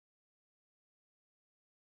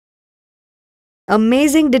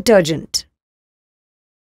Amazing detergent.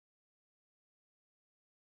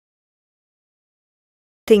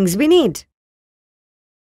 Things we need: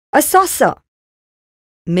 a saucer,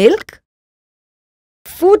 milk,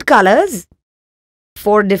 food colors,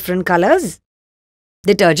 4 different colors,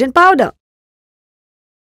 detergent powder.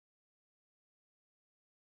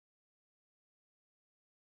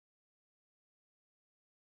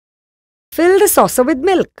 Fill the saucer with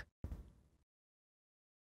milk.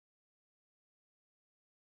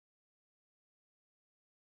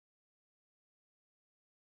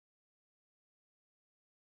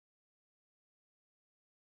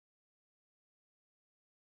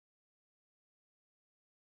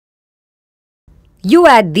 You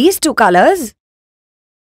add these 2 colors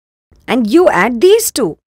and you add these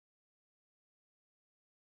 2.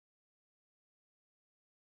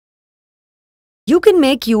 You can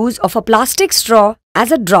make use of a plastic straw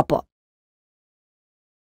as a dropper.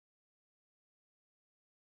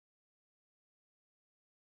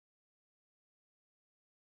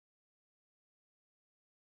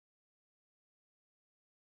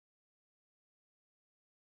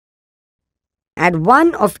 Add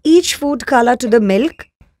 1 of each food color to the milk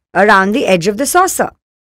around the edge of the saucer.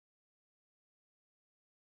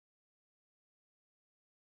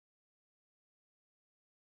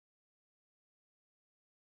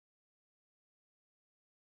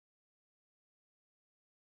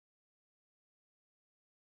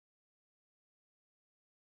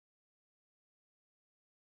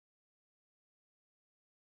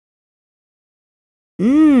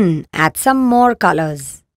 Add some more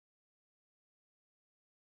colors.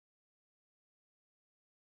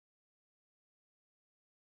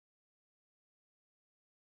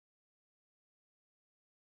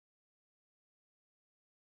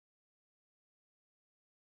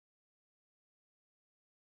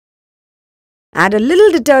 Add a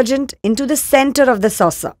little detergent into the center of the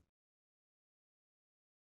saucer.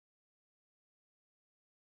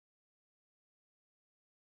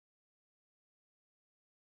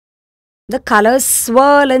 The colors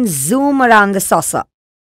swirl and zoom around the saucer.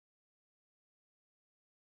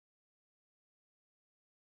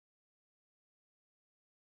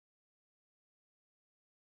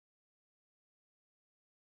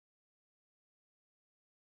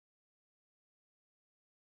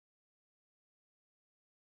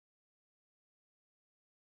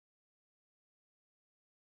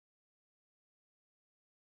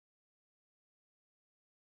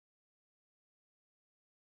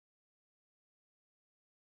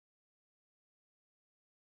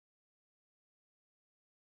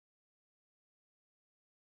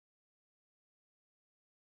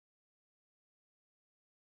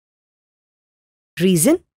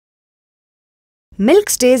 Reason?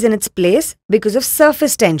 Milk stays in its place because of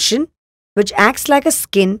surface tension, which acts like a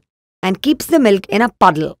skin and keeps the milk in a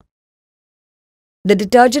puddle. The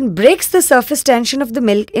detergent breaks the surface tension of the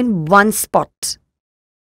milk in one spot.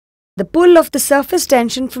 The pull of the surface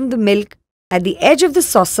tension from the milk at the edge of the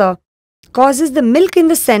saucer causes the milk in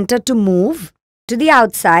the center to move to the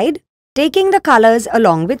outside, taking the colors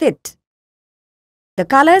along with it. The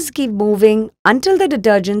colors keep moving until the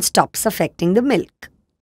detergent stops affecting the milk.